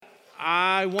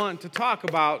I want to talk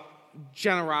about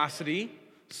generosity,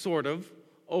 sort of,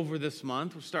 over this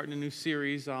month. We're starting a new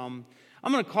series. I'm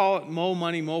going to call it Mo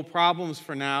Money, Mo Problems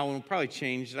for now, and we'll probably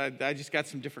change it. I just got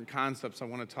some different concepts I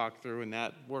want to talk through, and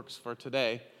that works for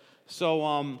today. So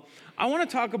I want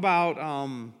to talk about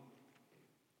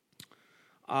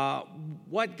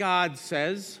what God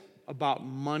says about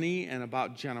money and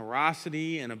about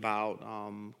generosity and about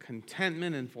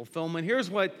contentment and fulfillment. Here's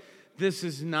what this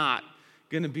is not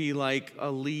going to be like a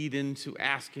lead into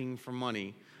asking for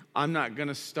money. I'm not going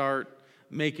to start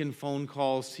making phone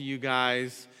calls to you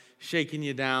guys, shaking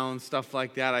you down, stuff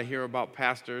like that. I hear about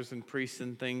pastors and priests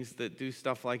and things that do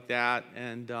stuff like that.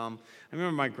 And I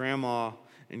remember my grandma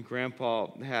and grandpa,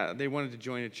 they wanted to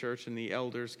join a church, and the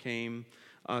elders came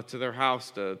to their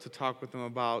house to talk with them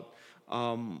about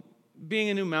being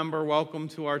a new member, welcome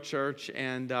to our church,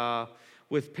 and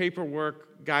with paperwork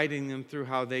guiding them through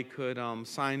how they could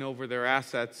sign over their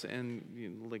assets and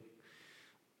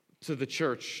to the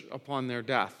church upon their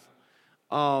death.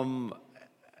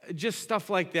 Just stuff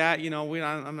like that.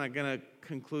 I'm not going to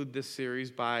conclude this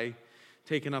series by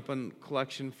taking up a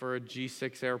collection for a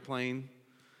G6 airplane.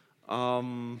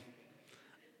 I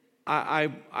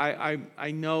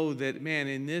know that, man,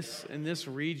 in this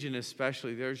region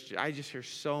especially, I just hear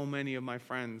so many of my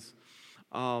friends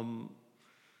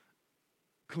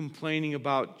complaining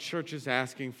about churches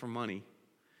asking for money.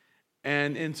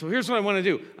 And so here's what I want to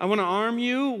do. I want to arm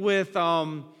you with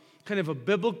kind of a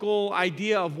biblical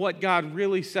idea of what God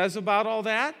really says about all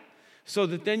that, so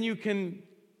that then you can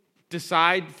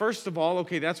decide, first of all,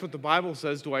 okay, that's what the Bible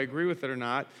says. Do I agree with it or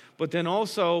not? But then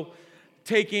also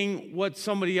taking what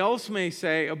somebody else may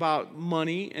say about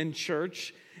money and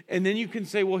church, and then you can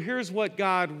say, well, here's what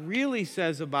God really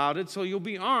says about it, so you'll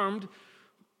be armed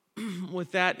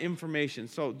with that information.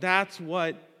 So that's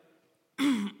what,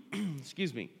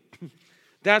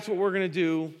 that's what we're going to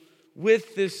do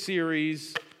with this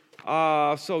series.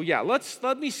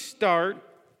 Let me start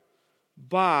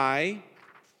by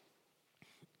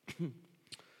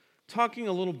talking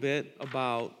a little bit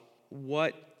about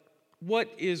what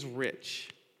is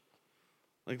rich.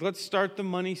 Let's start the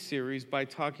money series by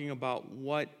talking about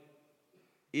what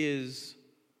does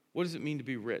it mean to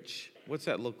be rich? What's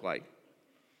that look like?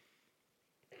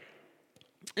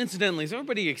 Incidentally, is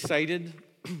everybody excited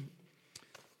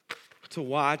to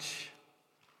watch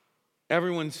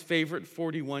everyone's favorite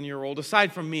 41-year-old,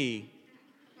 aside from me,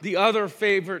 the other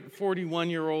favorite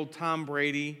 41-year-old, Tom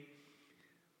Brady,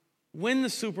 win the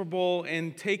Super Bowl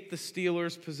and take the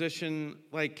Steelers' position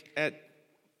at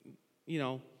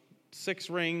 6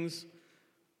 rings?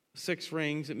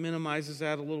 It minimizes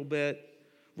that a little bit.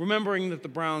 Remembering that the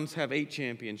Browns have 8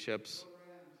 championships.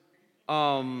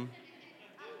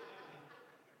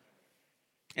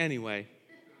 Anyway,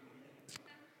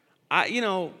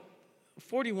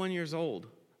 41 years old.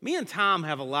 Me and Tom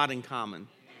have a lot in common.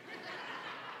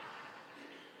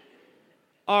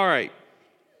 All right.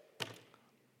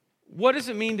 What does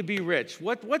it mean to be rich?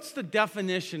 What's the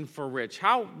definition for rich?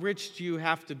 How rich do you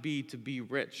have to be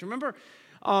rich? Remember,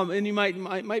 and you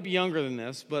might be younger than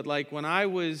this, but when I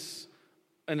was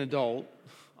an adult,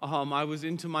 I was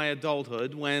into my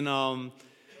adulthood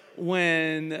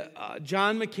when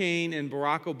John McCain and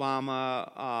Barack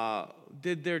Obama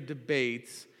did their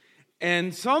debates,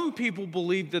 and some people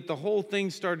believed that the whole thing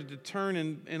started to turn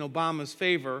in Obama's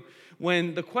favor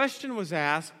when the question was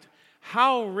asked,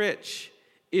 how rich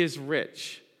is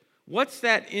rich? What's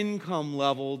that income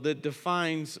level that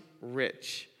defines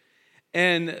rich?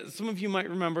 And some of you might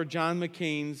remember John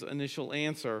McCain's initial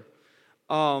answer,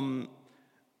 $5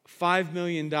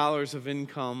 million of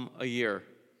income a year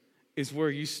is where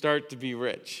you start to be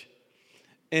rich.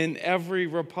 And every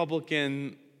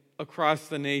Republican across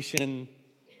the nation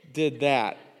did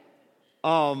that.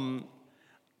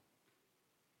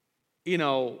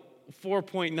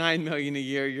 4.9 million a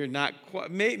year, you're not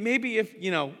quite, maybe if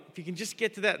you can just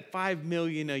get to that 5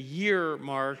 million a year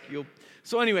mark, you'll.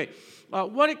 So anyway,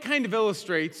 what it kind of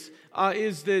illustrates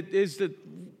is that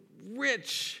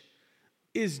rich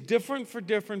is different for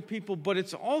different people, but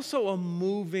it's also a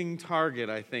moving target,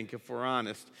 I think, if we're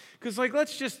honest. Because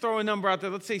let's just throw a number out there.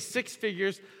 Let's say 6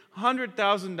 figures,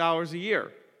 $100,000 a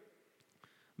year.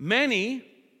 Many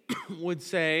would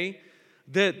say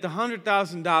that the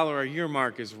 $100,000 a year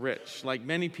mark is rich.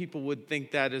 Many people would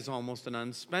think that is almost an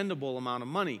unspendable amount of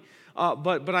money.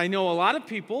 But I know a lot of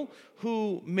people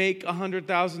who make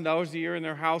 $100,000 a year in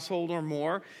their household or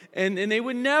more, and they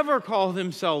would never call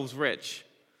themselves rich.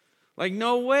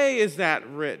 No way is that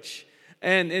rich.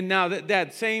 And now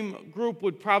that same group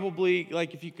would probably,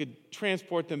 if you could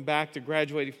transport them back to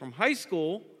graduating from high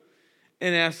school,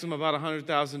 and asked them about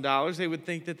 $100,000, they would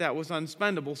think that that was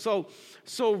unspendable.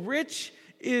 So rich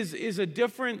is a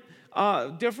different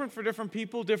for different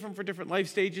people, different for different life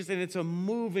stages, and it's a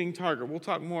moving target. We'll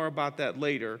talk more about that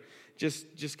later.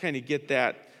 Just kind of get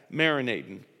that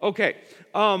marinating. Okay,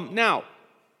 now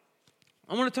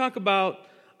I want to talk about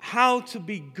how to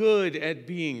be good at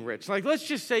being rich. Like, let's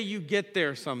just say you get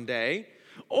there someday.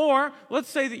 Or let's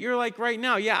say that you're like right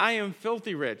now, yeah, I am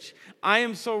filthy rich. I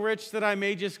am so rich that I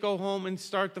may just go home and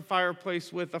start the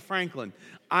fireplace with a Franklin.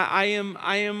 I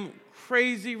am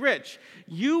crazy rich.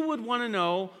 You would want to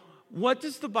know, what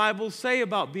does the Bible say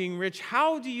about being rich?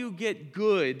 How do you get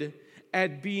good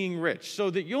at being rich? So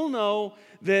that you'll know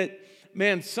that,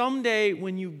 man, someday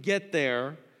when you get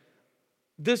there,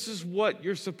 this is what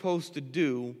you're supposed to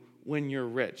do when you're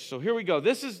rich. So here we go.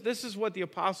 This is what the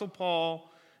Apostle Paul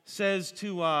says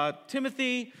to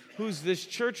Timothy, who's this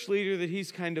church leader that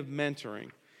he's kind of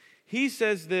mentoring. He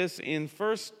says this in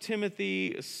 1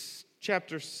 Timothy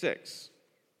chapter 6.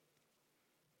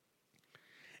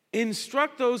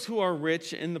 Instruct those who are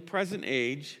rich in the present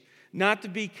age not to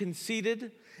be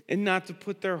conceited and not to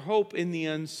put their hope in the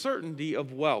uncertainty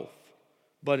of wealth,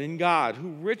 but in God, who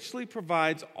richly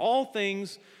provides all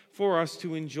things for us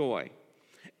to enjoy.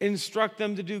 Instruct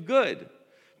them to do good,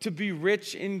 to be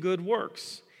rich in good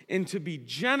works, and to be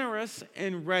generous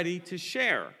and ready to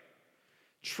share,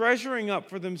 treasuring up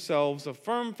for themselves a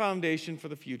firm foundation for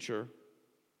the future,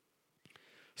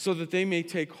 so that they may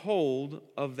take hold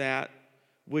of that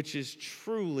which is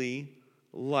truly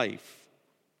life.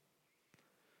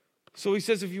 So he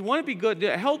says, if you want to be good,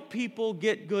 to help people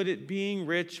get good at being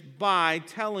rich by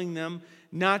telling them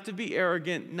not to be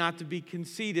arrogant, not to be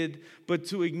conceited, but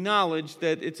to acknowledge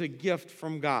that it's a gift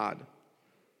from God.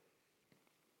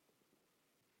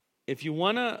 If you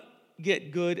want to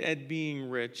get good at being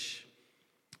rich,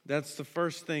 that's the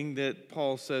first thing that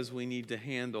Paul says we need to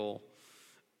handle.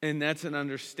 And that's an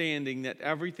understanding that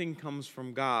everything comes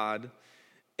from God,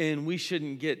 and we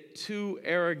shouldn't get too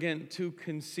arrogant, too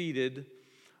conceited,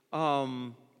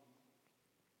 in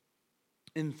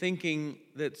thinking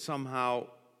that somehow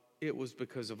it was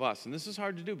because of us. And this is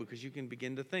hard to do because you can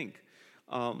begin to think,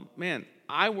 man,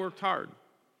 I worked hard.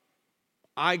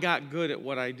 I got good at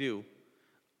what I do.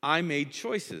 I made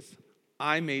choices.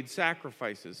 I made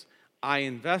sacrifices. I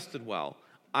invested well.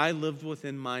 I lived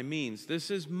within my means.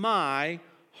 This is my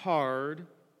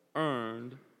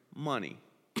hard-earned money.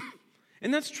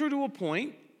 And that's true to a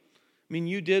point. I mean,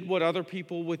 you did what other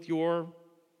people with your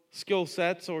skill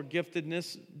sets or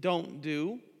giftedness don't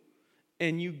do,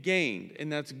 and you gained,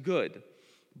 and that's good.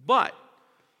 But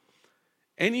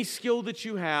any skill that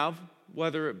you have,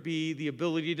 whether it be the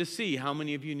ability to see, how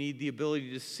many of you need the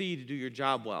ability to see to do your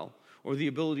job well, or the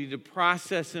ability to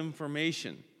process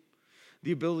information,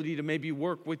 the ability to maybe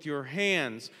work with your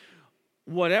hands,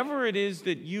 whatever it is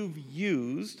that you've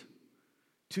used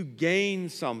to gain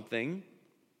something,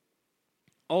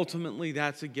 ultimately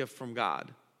that's a gift from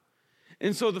God.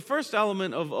 And so the first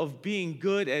element of being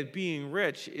good at being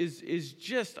rich is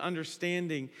just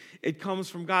understanding it comes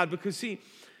from God. Because see,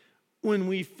 when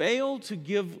we fail to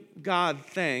give God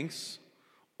thanks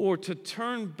or to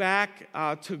turn back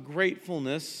to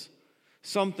gratefulness,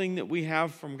 something that we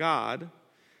have from God,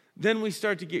 then we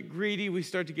start to get greedy, we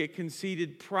start to get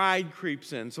conceited, pride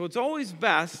creeps in. So it's always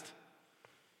best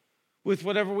with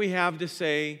whatever we have to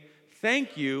say,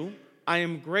 thank you, I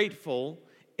am grateful,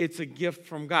 it's a gift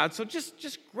from God. So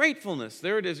just gratefulness,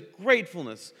 there it is,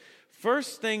 gratefulness.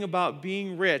 First thing about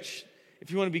being rich,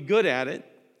 if you want to be good at it,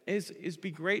 is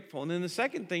be grateful. And then the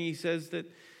second thing he says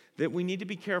that we need to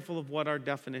be careful of what our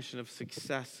definition of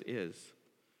success is.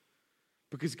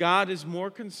 Because God is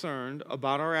more concerned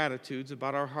about our attitudes,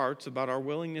 about our hearts, about our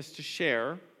willingness to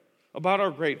share, about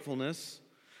our gratefulness,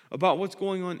 about what's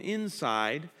going on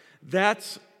inside.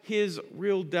 That's his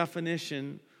real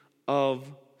definition of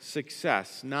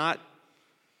success. Not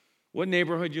what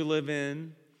neighborhood you live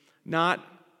in, not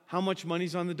how much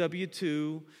money's on the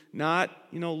W-2, not,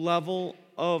 level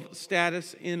of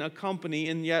status in a company,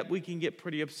 and yet we can get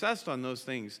pretty obsessed on those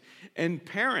things. And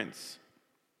parents,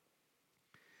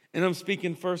 and I'm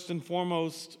speaking first and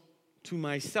foremost to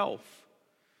myself,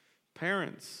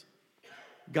 parents,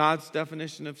 God's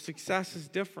definition of success is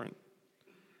different.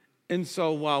 And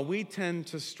so while we tend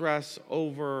to stress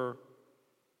over,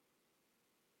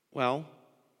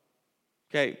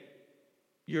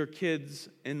 your kids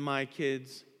and my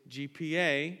kids'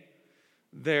 GPA,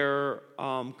 their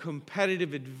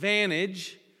competitive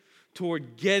advantage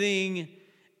toward getting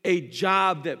a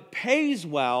job that pays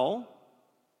well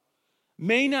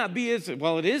may not be it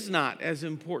is not as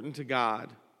important to God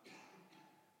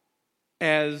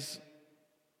as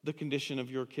the condition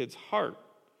of your kid's heart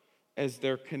as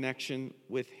their connection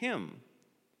with Him.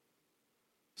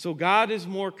 So God is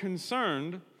more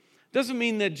concerned. Doesn't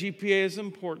mean that GPA is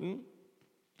important.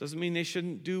 Doesn't mean they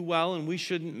shouldn't do well and we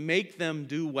shouldn't make them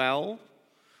do well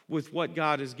with what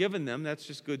God has given them. That's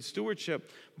just good stewardship.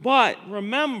 But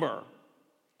remember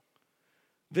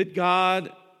that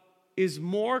God is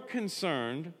more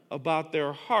concerned about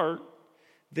their heart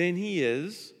than He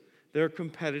is their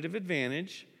competitive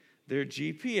advantage, their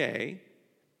GPA,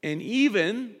 and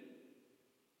even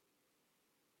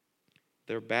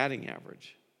their batting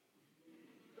average.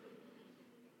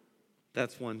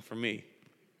 That's one for me.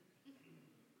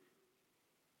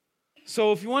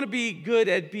 So if you want to be good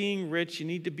at being rich, you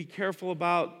need to be careful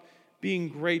about being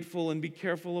grateful and be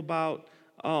careful about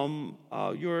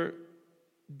your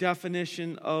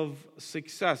definition of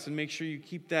success, and make sure you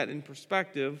keep that in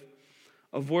perspective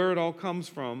of where it all comes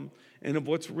from and of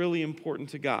what's really important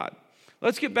to God.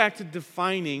 Let's get back to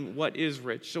defining what is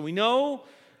rich. So we know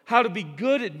how to be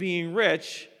good at being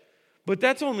rich, but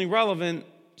that's only relevant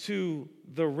to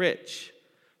the rich.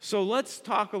 So let's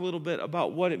talk a little bit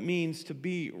about what it means to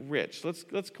be rich.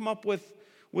 Let's come up with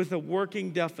a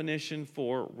working definition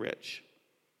for rich.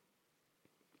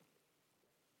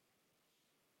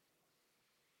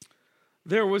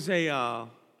 There was a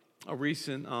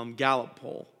recent Gallup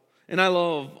poll, and I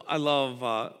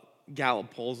love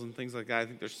Gallup polls and things like that. I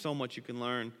think there's so much you can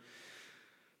learn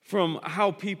from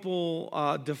how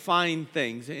people define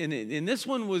things, and this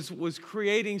one was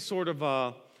creating sort of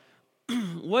a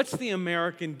what's the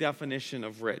American definition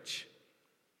of rich?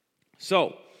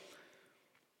 So,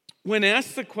 when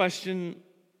asked the question,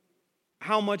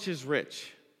 how much is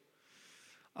rich?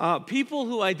 People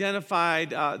who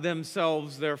identified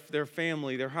themselves, their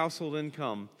family, their household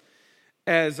income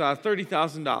as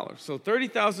 $30,000. So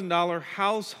 $30,000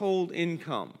 household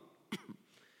income.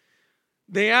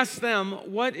 They asked them,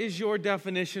 what is your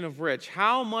definition of rich?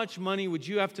 How much money would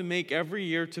you have to make every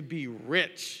year to be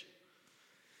rich?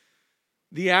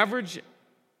 The average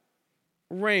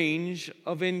range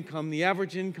of income, the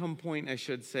average income point, I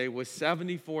should say, was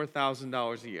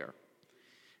 $74,000 a year.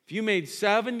 If you made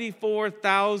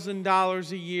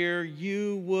 $74,000 a year,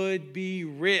 you would be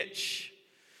rich,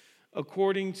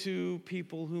 according to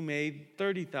people who made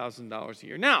 $30,000 a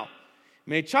year. Now,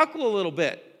 you may chuckle a little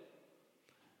bit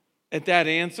at that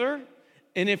answer,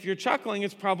 and if you're chuckling,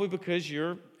 it's probably because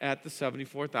you're at the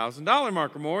 $74,000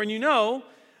 mark or more, and you know,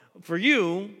 for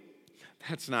you,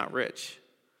 that's not rich.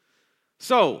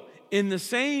 So, in the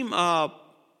same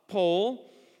poll,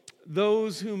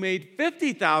 those who made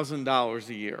 $50,000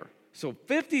 a year, so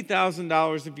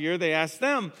 $50,000 a year, they asked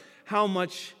them, how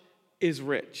much is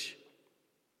rich?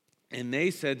 And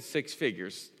they said six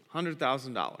figures,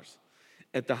 $100,000.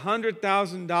 At the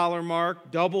 $100,000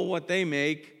 mark, double what they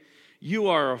make, you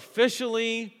are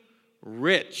officially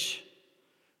rich.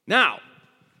 Now,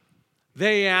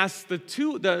 they asked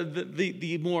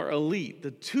the more elite,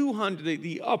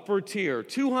 the upper tier,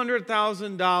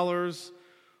 $200,000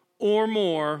 or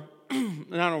more,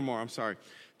 not or more, I'm sorry,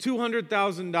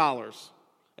 $200,000.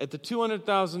 At the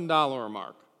 $200,000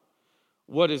 mark,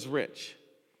 what is rich?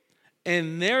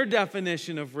 And their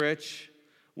definition of rich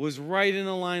was right in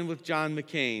line with John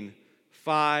McCain,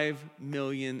 $5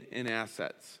 million in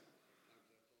assets.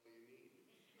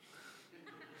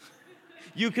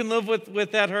 You can live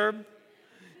with that, Herb?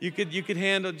 You could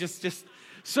handle just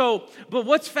so. But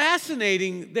what's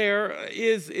fascinating there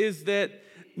is that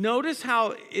notice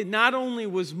how it not only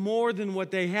was more than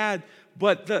what they had,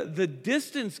 but the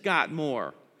distance got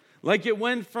more. Like it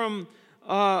went from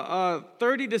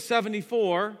 30 to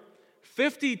 74,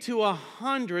 50 to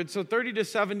 100. So 30 to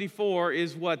 74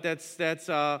 is what? That's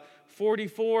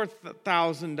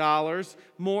 $44,000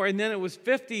 more, and then it was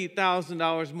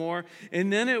 $50,000 more,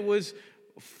 and then it was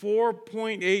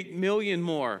 4.8 million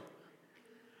more.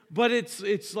 But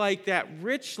it's like that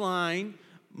rich line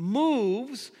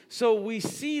moves, so we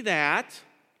see that.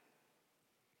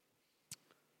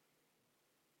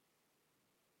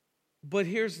 But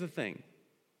here's the thing.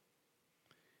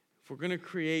 If we're going to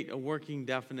create a working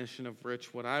definition of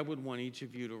rich, what I would want each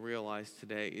of you to realize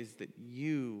today is that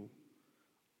you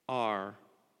are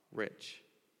rich,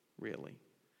 really.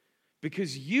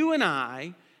 Because you and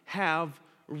I have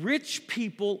rich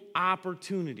people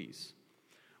opportunities.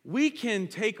 We can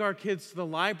take our kids to the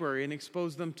library and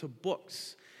expose them to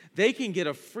books. They can get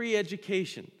a free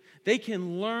education. They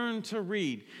can learn to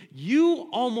read. You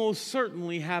almost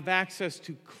certainly have access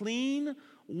to clean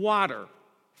water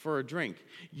for a drink.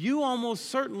 You almost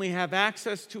certainly have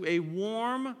access to a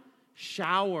warm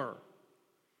shower.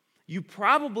 You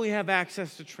probably have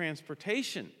access to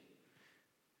transportation.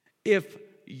 If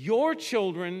your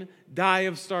children die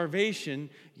of starvation,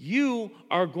 you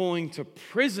are going to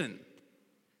prison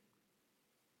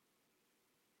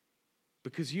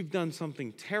because you've done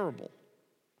something terrible.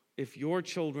 If your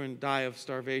children die of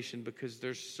starvation because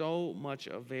there's so much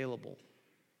available.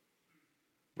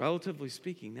 Relatively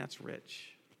speaking, that's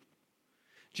rich.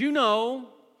 Do you know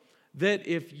that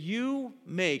if you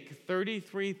make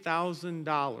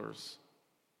 $33,000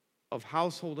 of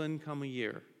household income a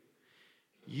year,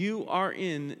 you are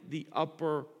in the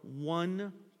upper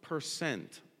 1%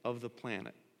 of the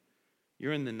planet?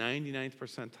 You're in the 99th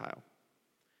percentile.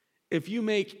 If you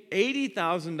make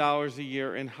 $80,000 a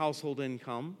year in household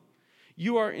income,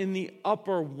 you are in the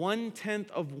upper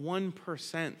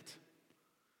 0.1%.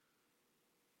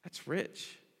 That's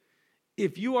rich.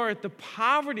 If you are at the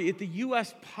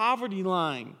U.S. poverty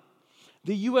line,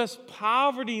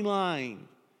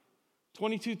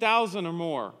 $22,000 or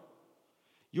more,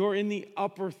 you're in the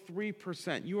upper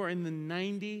 3%. You are in the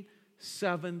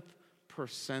 97th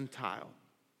percentile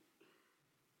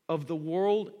of the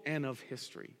world and of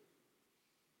history.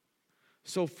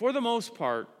 So for the most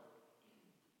part,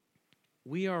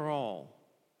 we are all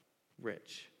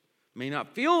rich. May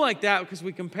not feel like that because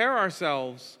we compare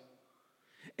ourselves.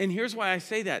 And here's why I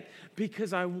say that.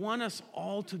 Because I want us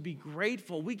all to be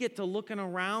grateful. We get to looking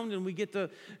around and we get to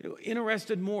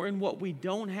interested more in what we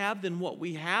don't have than what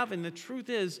we have. And the truth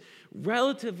is,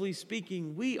 relatively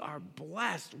speaking, we are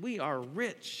blessed. We are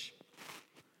rich.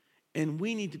 And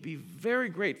we need to be very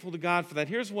grateful to God for that.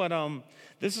 Here's what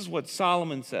this is what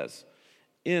Solomon says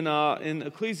in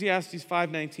Ecclesiastes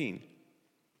 5:19.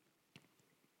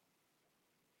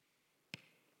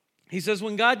 He says,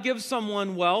 when God gives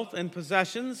someone wealth and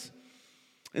possessions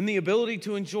and the ability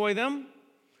to enjoy them,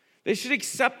 they should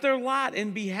accept their lot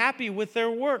and be happy with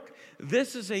their work.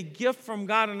 This is a gift from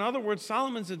God. In other words,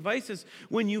 Solomon's advice is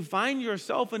when you find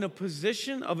yourself in a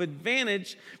position of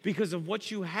advantage because of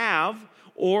what you have,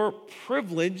 or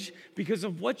privilege because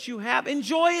of what you have,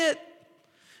 enjoy it.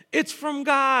 It's from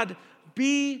God.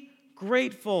 Be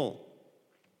grateful.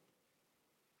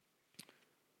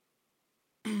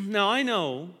 Now, I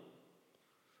know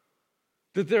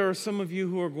that there are some of you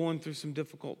who are going through some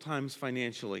difficult times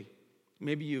financially.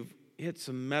 Maybe you've hit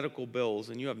some medical bills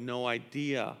and you have no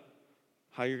idea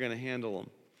how you're going to handle them.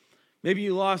 Maybe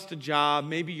you lost a job.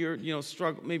 Maybe you're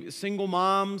struggling. Maybe single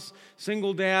moms,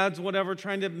 single dads, whatever,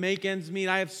 trying to make ends meet.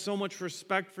 I have so much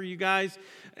respect for you guys,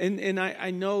 and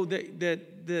I know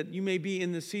that you may be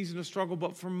in the season of struggle.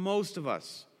 But for most of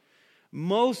us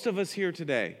here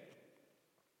today,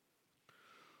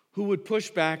 who would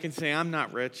push back and say, "I'm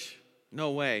not rich.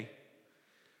 No way."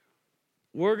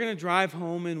 We're going to drive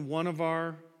home in one of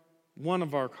our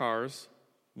cars,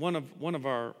 one of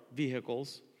our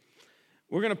vehicles.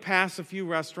 We're going to pass a few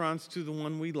restaurants to the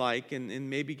one we like and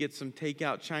maybe get some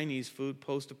takeout Chinese food,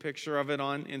 post a picture of it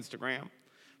on Instagram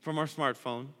from our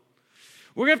smartphone.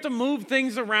 We're going to have to move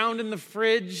things around in the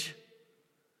fridge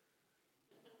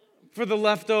for the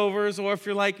leftovers, or if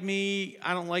you're like me,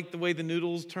 I don't like the way the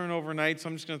noodles turn overnight, so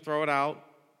I'm just going to throw it out.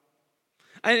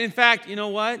 And in fact, you know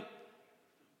what?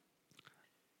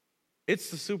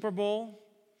 It's the Super Bowl.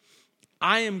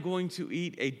 I am going to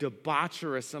eat a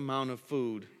debaucherous amount of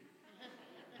food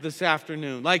this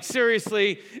afternoon. Like,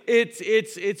 seriously,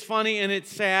 it's funny and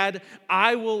it's sad.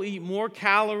 I will eat more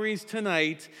calories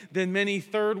tonight than many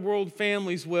third world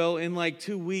families will in like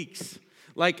 2 weeks.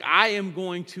 Like, I am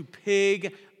going to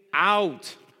pig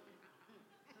out.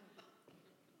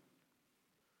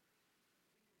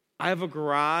 I have a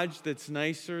garage that's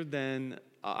nicer than...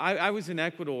 I was in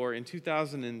Ecuador in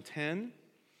 2010,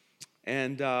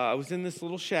 and I was in this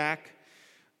little shack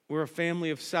where a family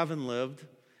of 7 lived,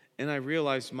 and I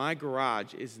realized my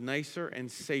garage is nicer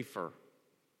and safer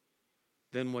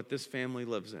than what this family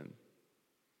lives in.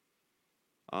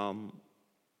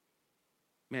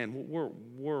 Man,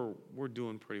 we're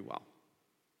doing pretty well.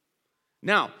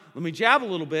 Now, let me jab a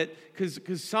little bit,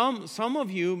 because some of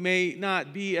you may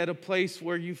not be at a place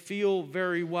where you feel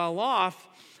very well off,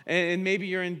 and maybe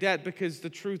you're in debt, because the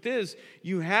truth is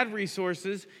you had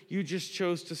resources, you just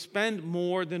chose to spend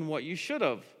more than what you should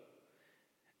have.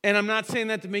 And I'm not saying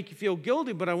that to make you feel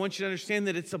guilty, but I want you to understand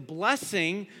that it's a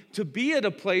blessing to be at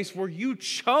a place where you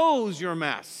chose your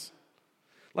mess.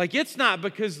 Like, it's not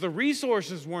because the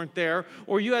resources weren't there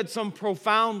or you had some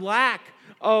profound lack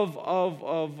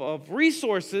of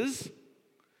resources.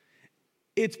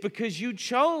 It's because you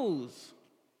chose.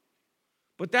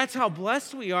 But that's how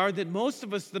blessed we are, that most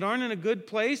of us that aren't in a good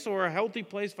place or a healthy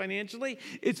place financially,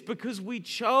 it's because we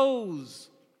chose.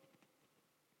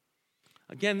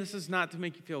 Again, this is not to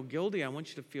make you feel guilty. I want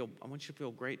you to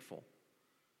feel grateful.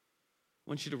 I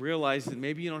want you to realize that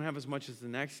maybe you don't have as much as the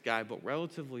next guy, but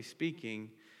relatively speaking,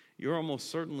 you're almost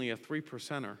certainly a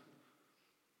 3%er.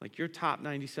 Like you're top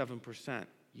 97%.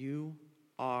 You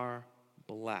are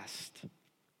blessed.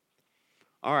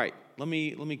 All right, let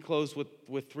me close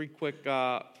with three quick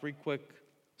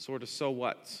sort of so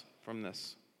whats from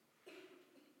this.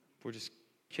 We're just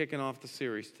kicking off the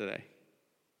series today.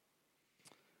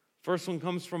 First one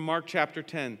comes from Mark chapter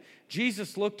 10.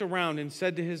 Jesus looked around and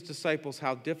said to his disciples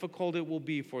how difficult it will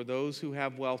be for those who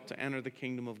have wealth to enter the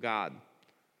kingdom of God.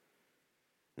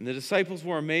 And the disciples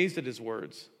were amazed at his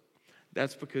words.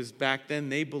 That's because back then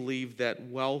they believed that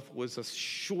wealth was a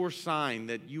sure sign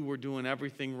that you were doing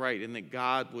everything right and that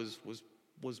God was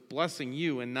blessing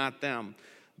you and not them.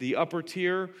 The upper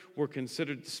tier were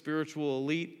considered the spiritual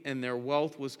elite, and their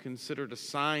wealth was considered a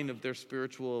sign of their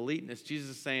spiritual eliteness.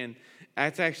 Jesus is saying,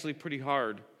 that's actually pretty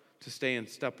hard to stay in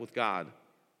step with God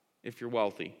if you're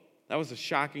wealthy. That was a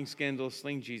shocking, scandalous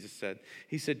thing Jesus said.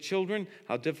 He said, children,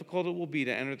 how difficult it will be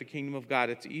to enter the kingdom of God.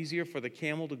 It's easier for the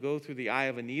camel to go through the eye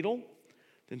of a needle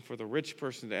than for the rich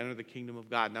person to enter the kingdom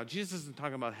of God. Now, Jesus isn't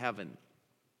talking about heaven.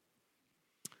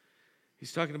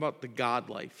 He's talking about the God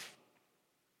life.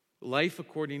 Life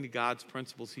according to God's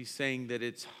principles. He's saying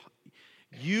that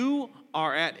you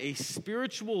are at a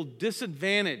spiritual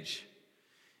disadvantage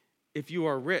if you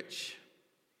are rich.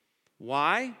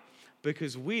 Why?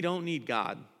 Because we don't need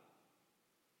God.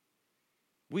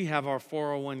 We have our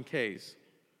 401ks.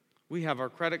 We have our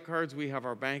credit cards. We have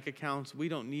our bank accounts. We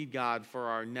don't need God for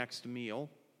our next meal.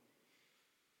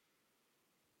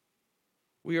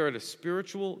 We are at a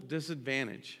spiritual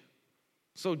disadvantage.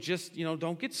 So just,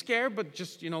 don't get scared, but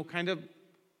just, kind of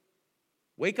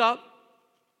wake up,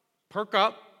 perk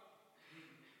up,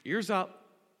 ears up,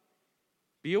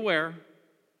 be aware.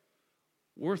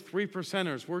 We're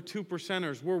 3%ers, we're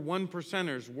 2%ers, we're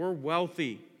 1%ers, we're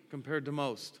wealthy compared to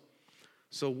most.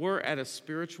 So we're at a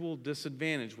spiritual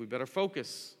disadvantage. We better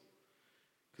focus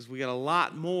because we got a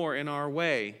lot more in our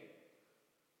way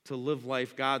to live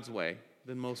life God's way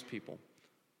than most people.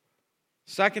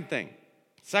 Second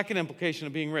implication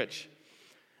of being rich.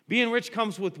 Being rich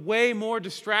comes with way more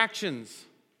distractions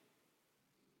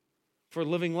for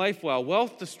living life well.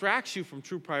 Wealth distracts you from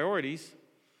true priorities.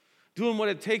 Doing what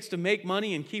it takes to make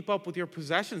money and keep up with your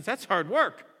possessions, that's hard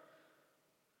work.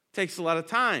 It takes a lot of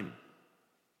time.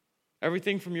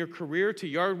 Everything from your career to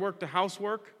yard work to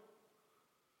housework.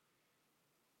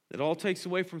 It all takes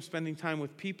away from spending time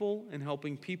with people and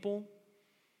helping people.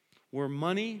 We're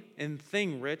money and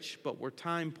thing rich, but we're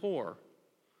time poor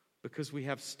because we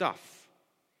have stuff.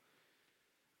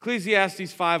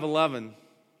 Ecclesiastes 5:11.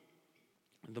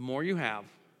 The more you have,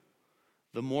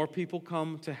 the more people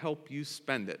come to help you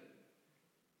spend it.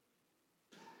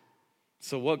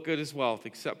 So what good is wealth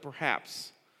except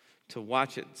perhaps to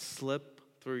watch it slip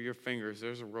through your fingers?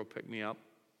 There's a real pick-me-up.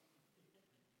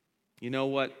 You know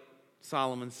what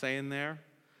Solomon's saying there?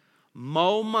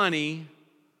 Mo money,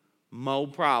 mo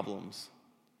problems.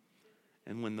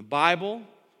 And when the Bible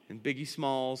and Biggie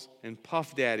Smalls and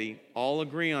Puff Daddy all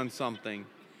agree on something,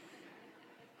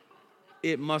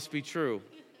 it must be true.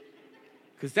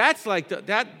 Because that's like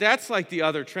the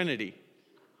other Trinity.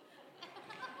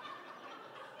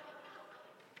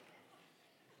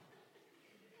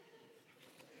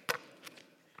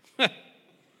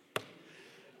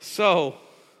 So,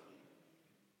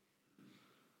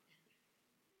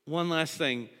 one last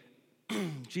thing.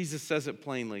 Jesus says it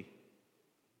plainly.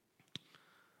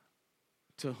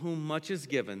 To whom much is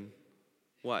given,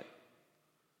 what?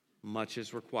 Much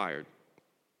is required.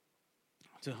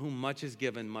 To whom much is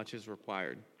given, much is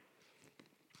required.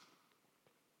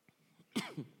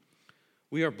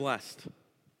 We are blessed.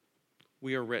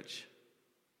 We are rich.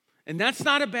 And that's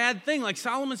not a bad thing. Like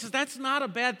Solomon says, that's not a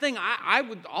bad thing.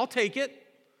 I'll take it.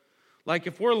 Like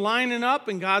if we're lining up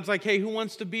and God's like, hey, who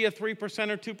wants to be a 3%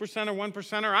 or 2% or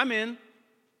 1%er? I'm in.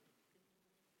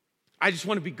 I just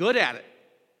want to be good at it.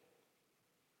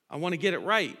 I want to get it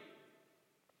right.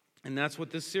 And that's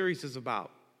what this series is about.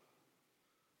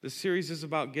 This series is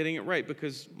about getting it right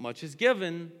because much is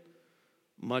given,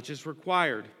 much is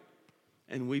required.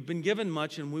 And we've been given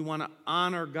much and we want to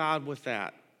honor God with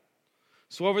that.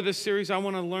 So over this series, I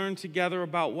want to learn together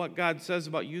about what God says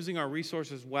about using our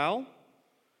resources well,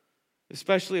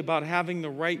 especially about having the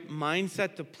right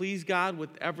mindset to please God with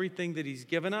everything that He's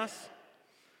given us,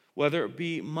 whether it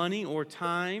be money or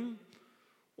time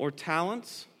or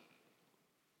talents,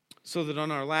 so that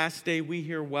on our last day we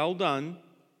hear, well done,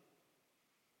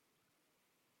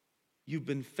 you've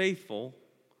been faithful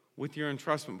with your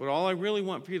entrustment. But all I really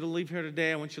want for you to leave here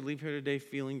today, I want you to leave here today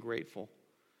feeling grateful,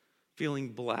 feeling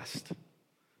blessed,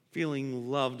 feeling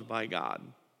loved by God.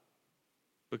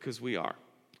 because we are.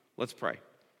 Let's pray.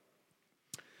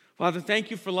 Father, thank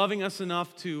you for loving us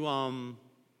enough to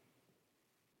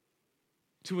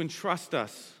entrust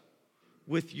us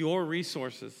with your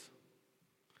resources.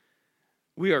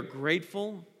 We are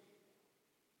grateful.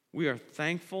 We are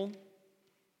thankful.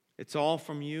 It's all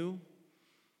from you,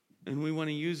 and we want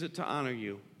to use it to honor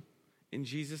you. In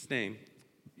Jesus' name,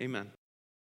 amen.